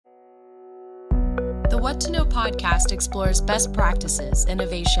The What to Know podcast explores best practices,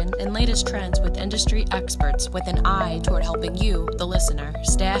 innovation, and latest trends with industry experts with an eye toward helping you, the listener,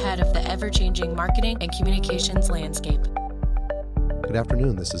 stay ahead of the ever-changing marketing and communications landscape. Good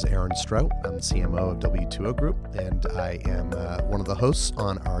afternoon. This is Aaron Strout. I'm the CMO of W2O Group, and I am one of the hosts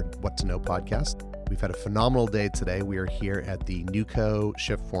on our What to Know podcast. We've had a phenomenal day today. We are here at the NewCo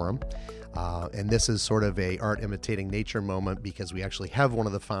Shift Forum, and this is sort of a art imitating nature moment because we actually have one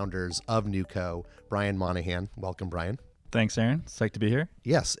of the founders of NewCo, Brian Monahan. Welcome, Brian. Thanks, Aaron. It's psyched to be here.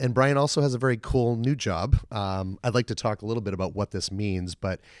 Yes, and Brian also has a very cool new job. I'd like to talk a little bit about what this means,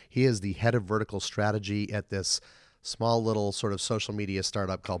 but he is the head of vertical strategy at this small little sort of social media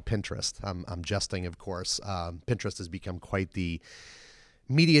startup called Pinterest. I'm jesting, of course. Pinterest has become quite the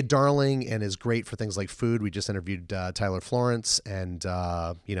media darling and is great for things like food. We just interviewed Tyler Florence, and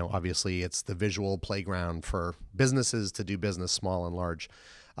obviously it's the visual playground for businesses to do business, small and large.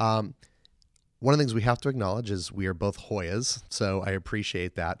 One of the things we have to acknowledge is we are both Hoyas, so I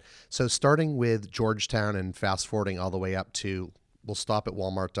appreciate that. So starting with Georgetown and fast forwarding all the way up to, we'll stop at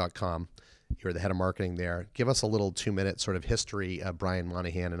Walmart.com. You're the head of marketing there. Give us a little 2-minute sort of history of Brian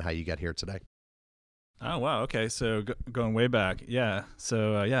Monahan and how you got here today. Oh, wow. Okay. So going way back. Yeah.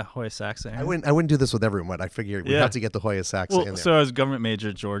 So, Hoya Saxa. I wouldn't do this with everyone. I figured we have to get the Hoya Saxa in there. So I was a government major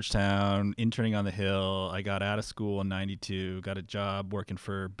at Georgetown, interning on the Hill. I got out of school in 92, got a job working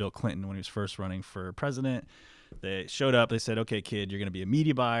for Bill Clinton when he was first running for president. They showed up. They said, okay, kid, you're going to be a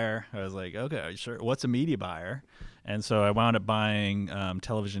media buyer. I was like, okay, sure. What's a media buyer? And so I wound up buying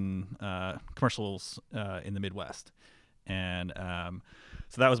television commercials in the Midwest. And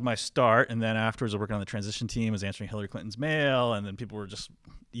so that was my start. And then afterwards, I was working on the transition team, I was answering Hillary Clinton's mail. And then people were just,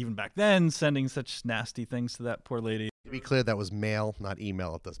 even back then, sending such nasty things to that poor lady. To be clear, that was mail, not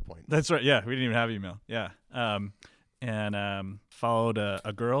email at this point. That's right. Yeah, we didn't even have email. Yeah. Followed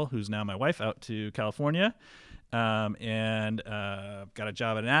a girl who's now my wife out to California. Got a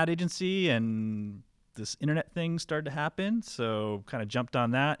job at an ad agency, and this internet thing started to happen. So kind of jumped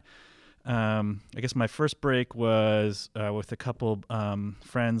on that. I guess my first break was with a couple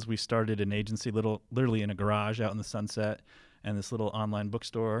friends. We started an agency literally in a garage out in the Sunset, and this little online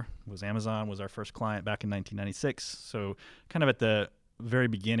bookstore was Amazon, was our first client back in 1996. So kind of at the very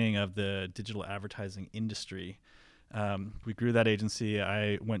beginning of the digital advertising industry. We grew that agency.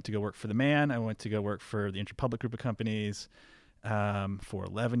 I went to go work for The Man. I went to go work for the Interpublic group of companies for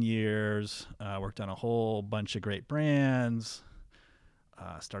 11 years. Worked on a whole bunch of great brands.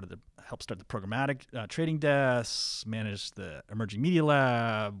 Helped start the programmatic trading desks, managed the emerging media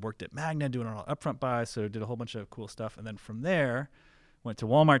lab, worked at Magna doing all upfront buys, so did a whole bunch of cool stuff. And then from there, went to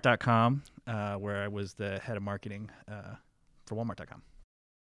Walmart.com, where I was the head of marketing for Walmart.com.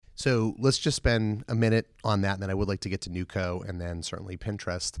 So let's just spend a minute on that, and then I would like to get to NewCo and then certainly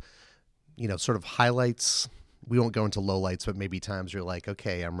Pinterest. Sort of highlights. We won't go into lowlights, but maybe times you're like,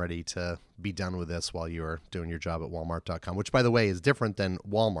 okay, I'm ready to be done with this while you're doing your job at Walmart.com, which, by the way, is different than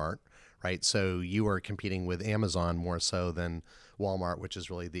Walmart, right? So you are competing with Amazon more so than Walmart, which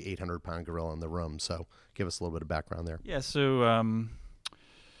is really the 800-pound gorilla in the room. So give us a little bit of background there. Yeah, so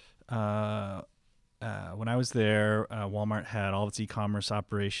when I was there, Walmart had all of its e-commerce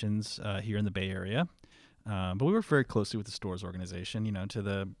operations here in the Bay Area, but we worked very closely with the stores organization. To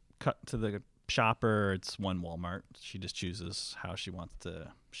the shopper, it's one Walmart. She just chooses how she wants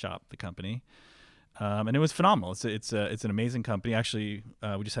to shop the company, and it was phenomenal. It's an amazing company. Actually,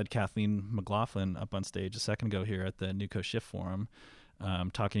 we just had Kathleen McLaughlin up on stage a second ago here at the NewCo Shift Forum,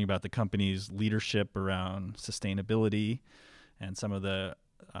 talking about the company's leadership around sustainability and some of the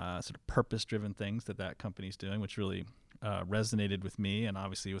sort of purpose-driven things that company's doing, which really resonated with me and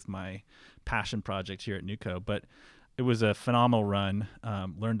obviously with my passion project here at NewCo. But it was a phenomenal run.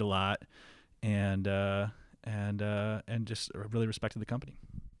 Learned a lot, and just really respected the company.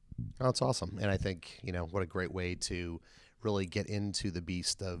 Oh, that's awesome. And I think, what a great way to really get into the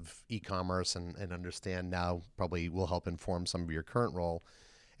beast of e-commerce and understand now probably will help inform some of your current role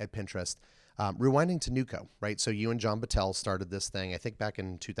at Pinterest. Rewinding to NewCo, right? So you and John Battelle started this thing, I think back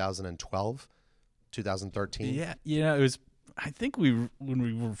in 2012, 2013. Yeah, it was, I think when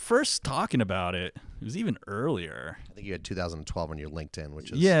we were first talking about it, it was even earlier. I think you had 2012 on your LinkedIn,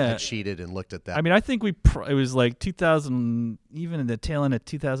 which is, I cheated and looked at that. I mean, I think it was like 2000, even in the tail end of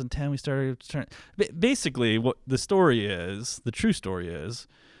 2010, we started. Basically, what the true story is,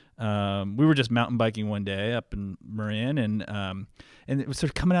 we were just mountain biking one day up in Marin, and it was sort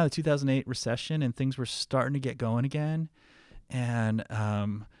of coming out of the 2008 recession, and things were starting to get going again, and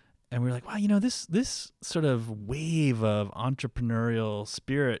we were like, wow, this sort of wave of entrepreneurial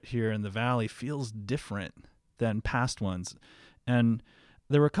spirit here in the Valley feels different than past ones, and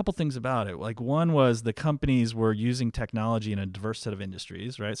there were a couple things about it. Like one was the companies were using technology in a diverse set of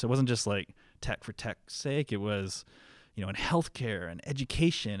industries, right? So it wasn't just like tech for tech's sake. It was, in healthcare and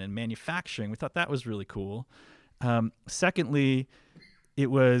education and manufacturing. We thought that was really cool. Secondly, it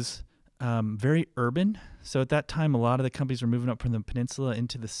was very urban. So at that time, a lot of the companies were moving up from the peninsula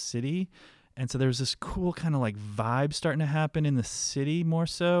into the city. And so there was this cool kind of like vibe starting to happen in the city more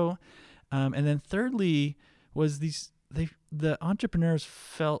so. And then thirdly was the entrepreneurs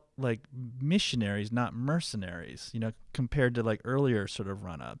felt like missionaries, not mercenaries, compared to like earlier sort of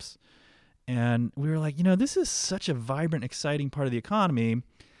run-ups. And we were like, this is such a vibrant, exciting part of the economy.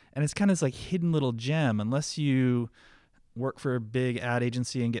 And it's kind of this like hidden little gem, unless you work for a big ad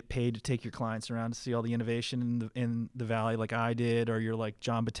agency and get paid to take your clients around to see all the innovation in the valley like I did, or you're like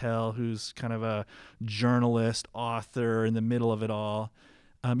John Battelle, who's kind of a journalist, author in the middle of it all.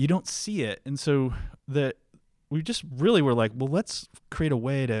 You don't see it. And so we just really were like, well, let's create a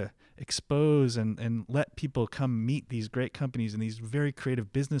way to expose and let people come meet these great companies and these very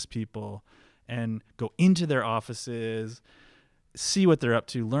creative business people and go into their offices, see what they're up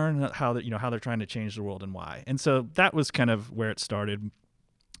to, learn how they're trying to change the world and why. And so that was kind of where it started.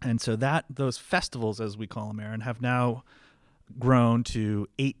 And so those festivals, as we call them, Aaron, have now grown to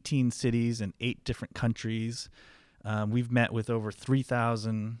 18 cities and 8 different countries. We've met with over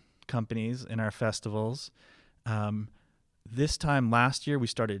 3,000 companies in our festivals. This time last year, we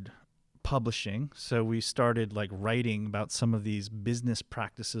started publishing. So we started like writing about some of these business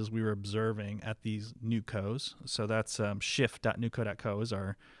practices we were observing at these newcos. So that's shift.newco.co is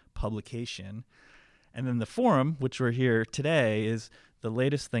our publication. And then the forum, which we're here today, is the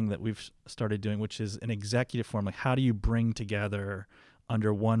latest thing that we've started doing, which is an executive forum. Like, how do you bring together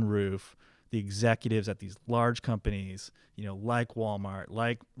under one roof the executives at these large companies, like Walmart,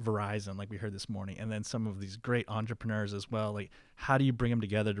 like Verizon, like we heard this morning, and then some of these great entrepreneurs as well. Like, how do you bring them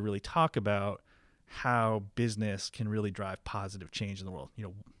together to really talk about how business can really drive positive change in the world?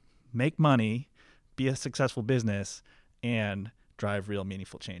 Make money, be a successful business, and drive real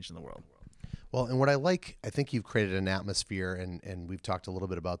meaningful change in the world. Well, and what I think you've created an atmosphere, and we've talked a little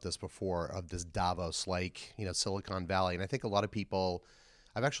bit about this before, of this Davos-like, Silicon Valley. And I think a lot of people,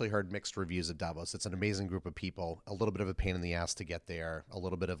 I've actually heard mixed reviews of Davos. It's an amazing group of people, a little bit of a pain in the ass to get there, a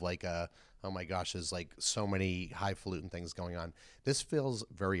little bit of like oh my gosh, there's like so many highfalutin things going on. This feels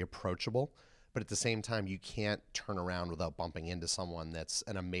very approachable, but at the same time, you can't turn around without bumping into someone that's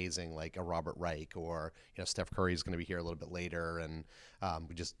an amazing, like a Robert Reich, or, Steph Curry is going to be here a little bit later. And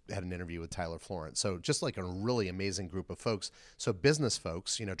we just had an interview with Tyler Florence. So just like a really amazing group of folks. So business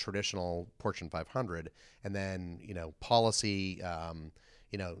folks, traditional Fortune 500, and then, policy,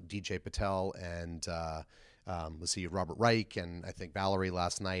 DJ Patel and let's see, Robert Reich, and I think Valerie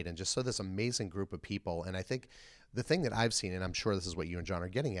last night, and just so this amazing group of people. And I think the thing that I've seen, and I'm sure this is what you and John are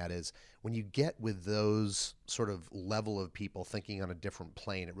getting at, is when you get with those sort of level of people thinking on a different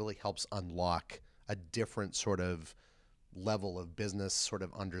plane, it really helps unlock a different sort of level of business sort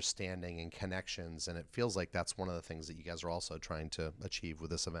of understanding and connections. And it feels like that's one of the things that you guys are also trying to achieve with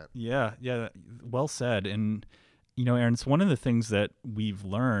this event. Yeah, well said. And Aaron, it's one of the things that we've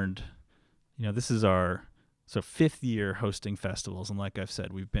learned. This is our 5th year hosting festivals, and like I've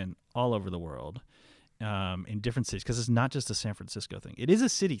said, we've been all over the world. In different cities, because it's not just a San Francisco thing. It is a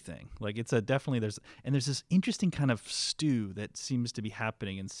city thing. Like, it's definitely there's this interesting kind of stew that seems to be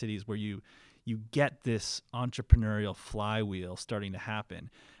happening in cities where you get this entrepreneurial flywheel starting to happen,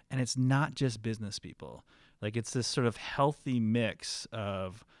 and it's not just business people. Like, it's this sort of healthy mix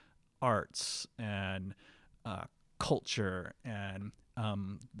of arts and culture and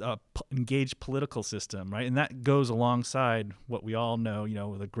engaged political system, right? And that goes alongside what we all know,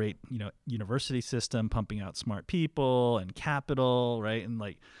 with a great, university system pumping out smart people and capital, right? And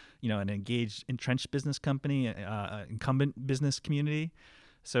like, an engaged, entrenched business company, incumbent business community.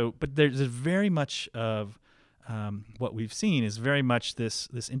 So, but there's very much of what we've seen is very much this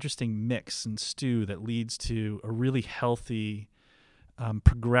interesting mix and stew that leads to a really healthy,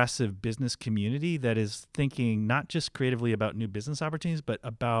 progressive business community that is thinking not just creatively about new business opportunities, but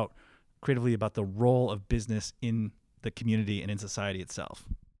creatively about the role of business in the community and in society itself.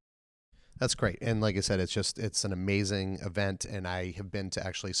 That's great. And like I said, it's an amazing event. And I have been to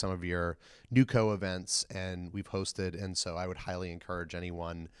actually some of your NewCo events, and we've hosted. And so I would highly encourage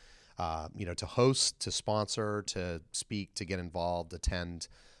anyone, to host, to sponsor, to speak, to get involved, attend,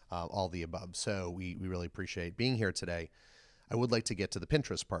 all the above. So we really appreciate being here today. I would like to get to the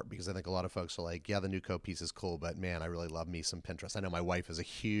Pinterest part, because I think a lot of folks are like, yeah, the NewCo piece is cool, but man, I really love me some Pinterest. I know my wife is a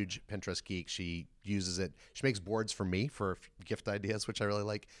huge Pinterest geek. She uses it. She makes boards for me for gift ideas, which I really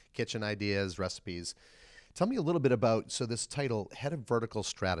like, kitchen ideas, recipes. Tell me a little bit about, so this title, Head of Vertical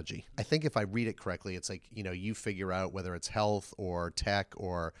Strategy. I think if I read it correctly, it's like, you figure out whether it's health or tech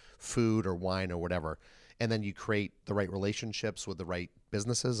or food or wine or whatever, and then you create the right relationships with the right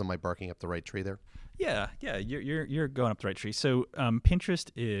businesses. Am I barking up the right tree there? Yeah, you're going up the right tree. So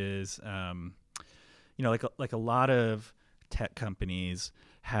Pinterest is, like a lot of tech companies,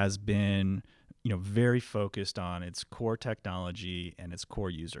 has been, very focused on its core technology and its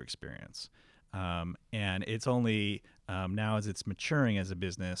core user experience. And it's only now as it's maturing as a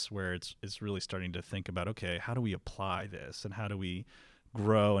business where it's really starting to think about, okay, how do we apply this and how do we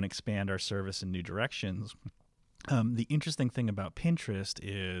grow and expand our service in new directions? The interesting thing about Pinterest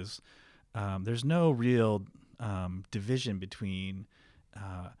is there's no real division between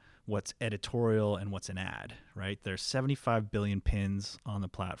what's editorial and what's an ad, right? There's 75 billion pins on the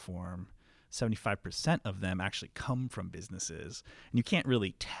platform. 75% of them actually come from businesses, and you can't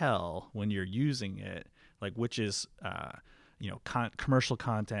really tell when you're using it, like which is commercial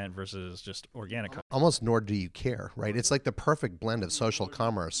content versus just organic content. Almost nor do you care, right? It's like the perfect blend of social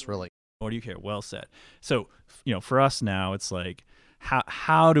commerce, really. Or do you care? Well said. So, for us now, it's like,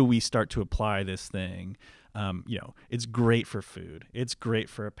 how do we start to apply this thing? It's great for food. It's great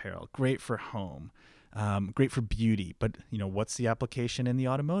for apparel, great for home, great for beauty. But, what's the application in the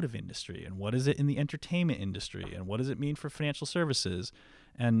automotive industry? And what is it in the entertainment industry? And what does it mean for financial services?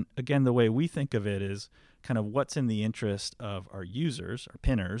 And again, the way we think of it is kind of what's in the interest of our users, our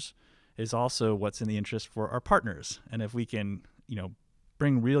pinners, is also what's in the interest for our partners. And if we can,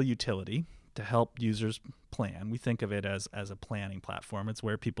 bring real utility to help users plan. We think of it as a planning platform. It's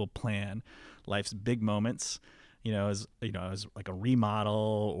where people plan life's big moments, as like a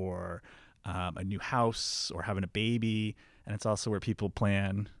remodel or a new house or having a baby. And it's also where people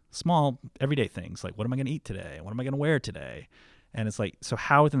plan small everyday things like, what am I going to eat today? What am I going to wear today? And it's like, so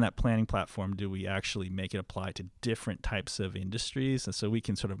how within that planning platform do we actually make it apply to different types of industries? And so we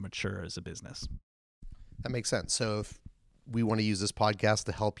can sort of mature as a business. That makes sense. So if we want to use this podcast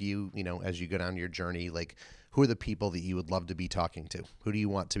to help you, as you go down your journey, like who are the people that you would love to be talking to? Who do you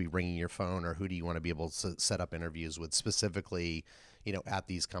want to be ringing your phone, or who do you want to be able to set up interviews with specifically, at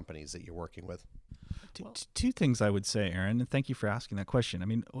these companies that you're working with? Two things I would say, Aaron, and thank you for asking that question. I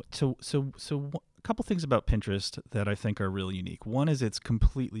mean, so a couple things about Pinterest that I think are really unique. One is it's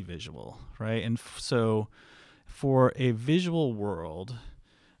completely visual, right? And so for a visual world,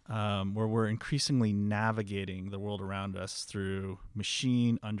 where we're increasingly navigating the world around us through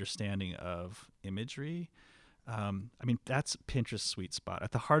machine understanding of imagery. That's Pinterest's sweet spot.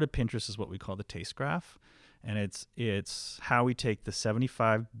 At the heart of Pinterest is what we call the taste graph. And it's how we take the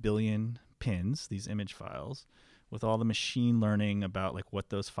 75 billion pins, these image files, with all the machine learning about like what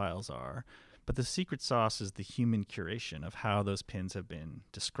those files are. But the secret sauce is the human curation of how those pins have been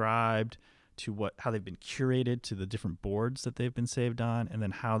described, to how they've been curated to the different boards that they've been saved on, and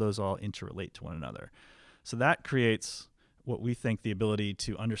then how those all interrelate to one another. So that creates what we think the ability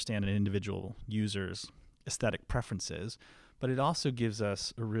to understand an individual user's aesthetic preferences, but it also gives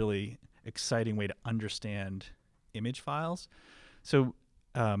us a really exciting way to understand image files. So,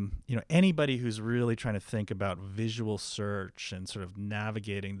 anybody who's really trying to think about visual search and sort of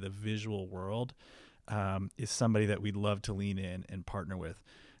navigating the visual world is somebody that we'd love to lean in and partner with.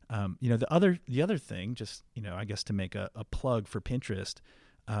 The other thing, just, I guess to make a plug for Pinterest,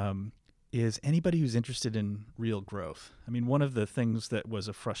 is anybody who's interested in real growth. I mean, one of the things that was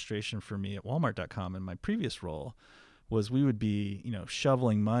a frustration for me at Walmart.com in my previous role was we would be,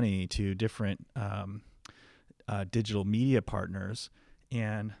 shoveling money to different digital media partners.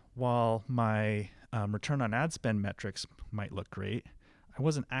 And while my return on ad spend metrics might look great, I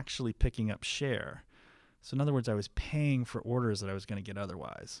wasn't actually picking up share. So in other words, I was paying for orders that I was going to get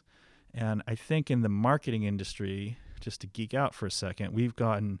otherwise. And I think in the marketing industry, just to geek out for a second, we've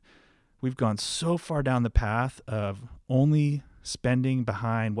gone so far down the path of only spending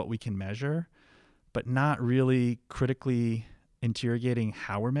behind what we can measure, but not really critically interrogating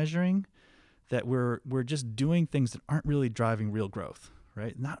how we're measuring, that we're just doing things that aren't really driving real growth,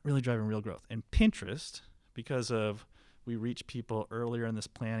 right? Not really driving real growth. And Pinterest, because of we reach people earlier in this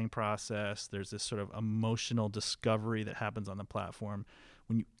planning process. There's this sort of emotional discovery that happens on the platform.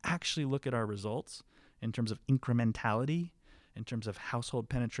 When you actually look at our results in terms of incrementality, in terms of household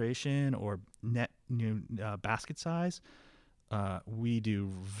penetration or net new basket size, we do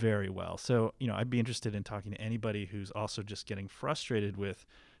very well. So, I'd be interested in talking to anybody who's also just getting frustrated with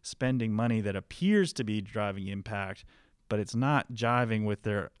spending money that appears to be driving impact, but it's not jiving with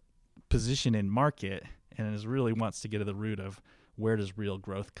their position in market, and is really wants to get to the root of where does real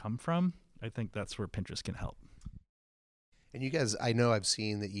growth come from. I think that's where Pinterest can help. And you guys, I know I've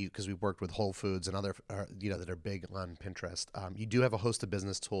seen that because we've worked with Whole Foods and other, that are big on Pinterest. You do have a host of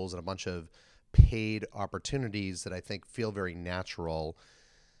business tools and a bunch of paid opportunities that I think feel very natural.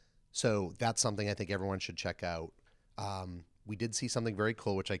 So that's something I think everyone should check out. We did see something very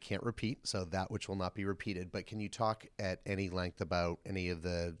cool, which I can't repeat, so that which will not be repeated. But can you talk at any length about any of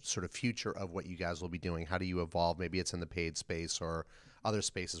the sort of future of what you guys will be doing? How do you evolve? Maybe it's in the paid space or other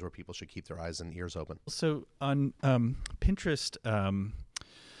spaces where people should keep their eyes and ears open. So on Pinterest,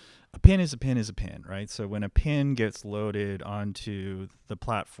 a pin is a pin is a pin, right? So when a pin gets loaded onto the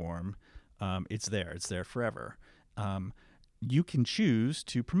platform, it's there. It's there forever. You can choose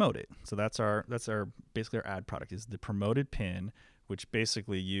to promote it. So that's our basically our ad product is the promoted pin, which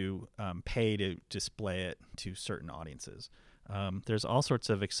basically you pay to display it to certain audiences. There's all sorts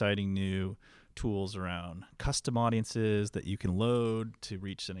of exciting new tools around custom audiences that you can load to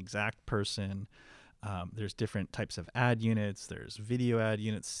reach an exact person. There's different types of ad units. There's video ad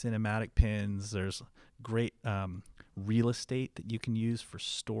units, cinematic pins. There's great real estate that you can use for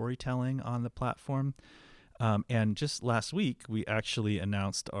storytelling on the platform. And just last week, we actually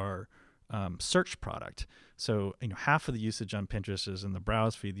announced our search product. So, half of the usage on Pinterest is in the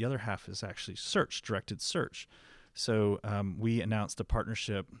browse feed. The other half is actually search, directed search. So we announced a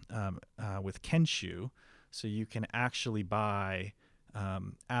partnership with Kenshu. So you can actually buy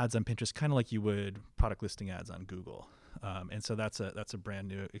ads on Pinterest, kind of like you would product listing ads on Google. And so that's a brand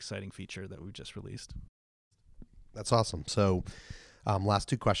new, exciting feature that we just released. That's awesome. So last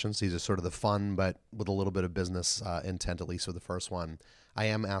two questions. These are sort of the fun, but with a little bit of business intent, at least with the first one. I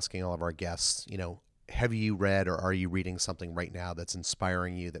am asking all of our guests, have you read or are you reading something right now that's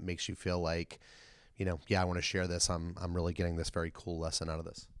inspiring you, that makes you feel like, I want to share this. I'm really getting this very cool lesson out of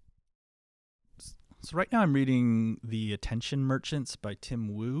this. So right now I'm reading The Attention Merchants by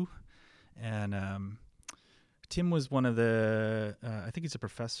Tim Wu. And Tim was one of the, I think he's a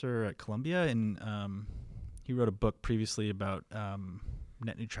professor at Columbia, and he wrote a book previously about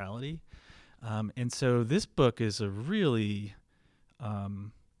net neutrality. And so this book is a really,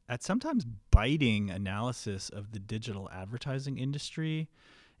 at sometimes biting analysis of the digital advertising industry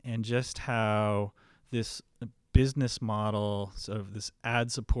and just how this business model, sort of this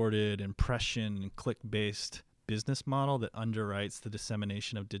ad-supported impression and click-based business model that underwrites the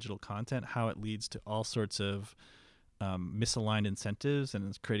dissemination of digital content, how it leads to all sorts of misaligned incentives, and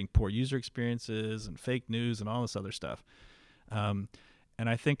it's creating poor user experiences and fake news and all this other stuff. And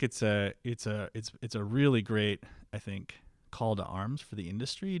I think it's a really great, I think, call to arms for the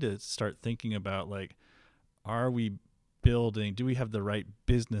industry to start thinking about, like, do we have the right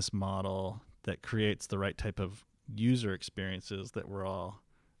business model that creates the right type of user experiences that we're all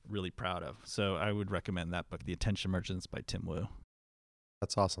really proud of? So I would recommend that book, The Attention Merchants by Tim Wu.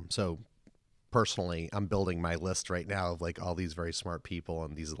 That's awesome. So personally, I'm building my list right now of like all these very smart people,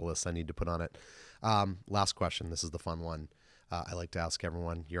 and these are the lists I need to put on it. Last question. This is the fun one. I like to ask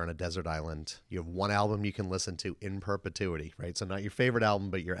everyone, you're on a desert island. You have one album you can listen to in perpetuity, right? So not your favorite album,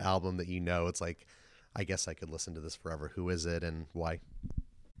 but your album that it's like, I guess I could listen to this forever. Who is it and why?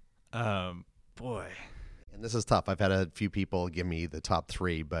 Boy. And this is tough. I've had a few people give me the top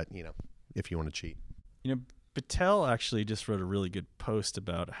three, but, if you want to cheat. Battelle actually just wrote a really good post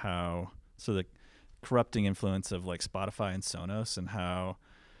about the corrupting influence of like Spotify and Sonos, and how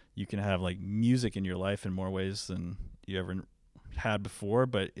you can have like music in your life in more ways than you ever had before,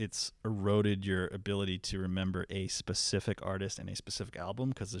 but it's eroded your ability to remember a specific artist and a specific album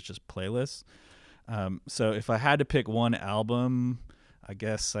because it's just playlists. So if I had to pick one album, I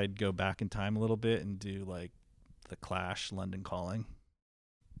guess I'd go back in time a little bit and do like The Clash, London Calling.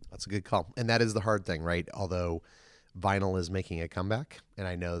 That's a good call. And that is the hard thing, right? Although vinyl is making a comeback, and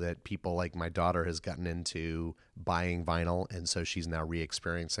I know that people like my daughter has gotten into buying vinyl, and so she's now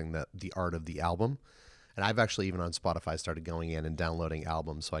re-experiencing the art of the album. And I've actually, even on Spotify, started going in and downloading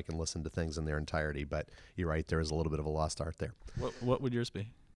albums so I can listen to things in their entirety. But you're right, there is a little bit of a lost art there. What would yours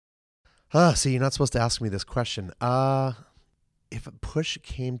be? See, you're not supposed to ask me this question. If a push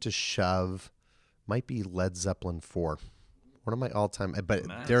came to shove, might be Led Zeppelin 4. One of my all-time, but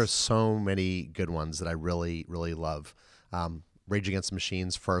Nice. There are so many good ones that I really, really love. Rage Against the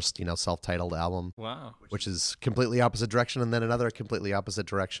Machine's first, self-titled album. Wow. Which is completely opposite direction. And then another completely opposite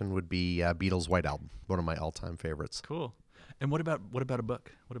direction would be Beatles' White Album, one of my all-time favorites. Cool. And what about a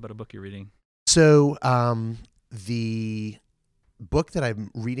book? What about a book you're reading? So the book that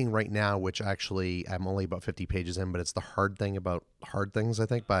I'm reading right now, which actually I'm only about 50 pages in, but it's The Hard Thing About Hard Things, I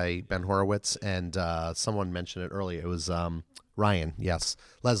think, by Ben Horowitz. And someone mentioned it earlier. It was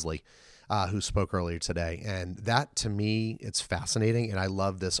Leslie, who spoke earlier today. And that, to me, it's fascinating. And I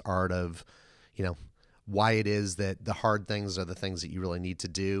love this art of, why it is that the hard things are the things that you really need to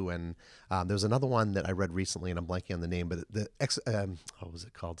do. And there's another one that I read recently, and I'm blanking on the name, but what was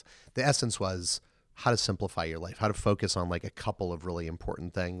it called? The essence was how to simplify your life, how to focus on like a couple of really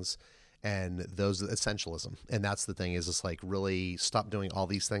important things. And those essentialism. And that's the thing, is it's like really stop doing all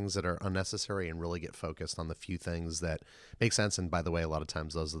these things that are unnecessary and really get focused on the few things that make sense. And by the way, a lot of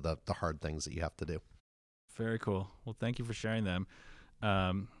times those are the hard things that you have to do. Very cool. Well, thank you for sharing them.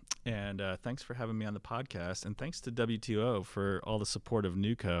 And thanks for having me on the podcast. And thanks to W2O for all the support of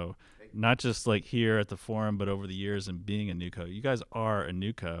NewCo, not just like here at the forum, but over the years and being a NewCo. You guys are a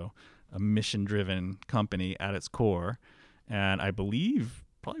NewCo, a mission-driven company at its core. And I believe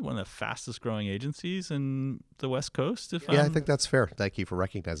probably one of the fastest growing agencies in the West Coast. I think that's fair. Thank you for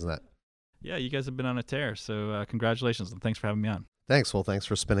recognizing that. Yeah, you guys have been on a tear. So congratulations, and thanks for having me on. Thanks. Well, thanks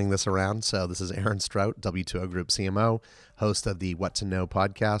for spinning this around. So this is Aaron Strout, W2O Group CMO, host of the What to Know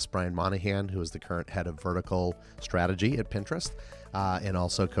podcast, Brian Monahan, who is the current head of vertical strategy at Pinterest, and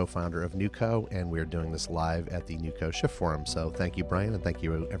also co-founder of NewCo. And we're doing this live at the NewCo Shift Forum. So thank you, Brian, and thank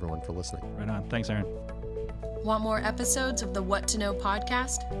you everyone for listening. Right on. Thanks, Aaron. Want more episodes of the What to Know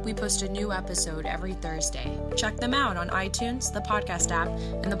podcast? We post a new episode every Thursday. Check them out on iTunes, the podcast app,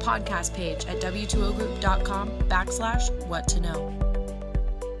 and the podcast page at w2ogroup.com/what to know.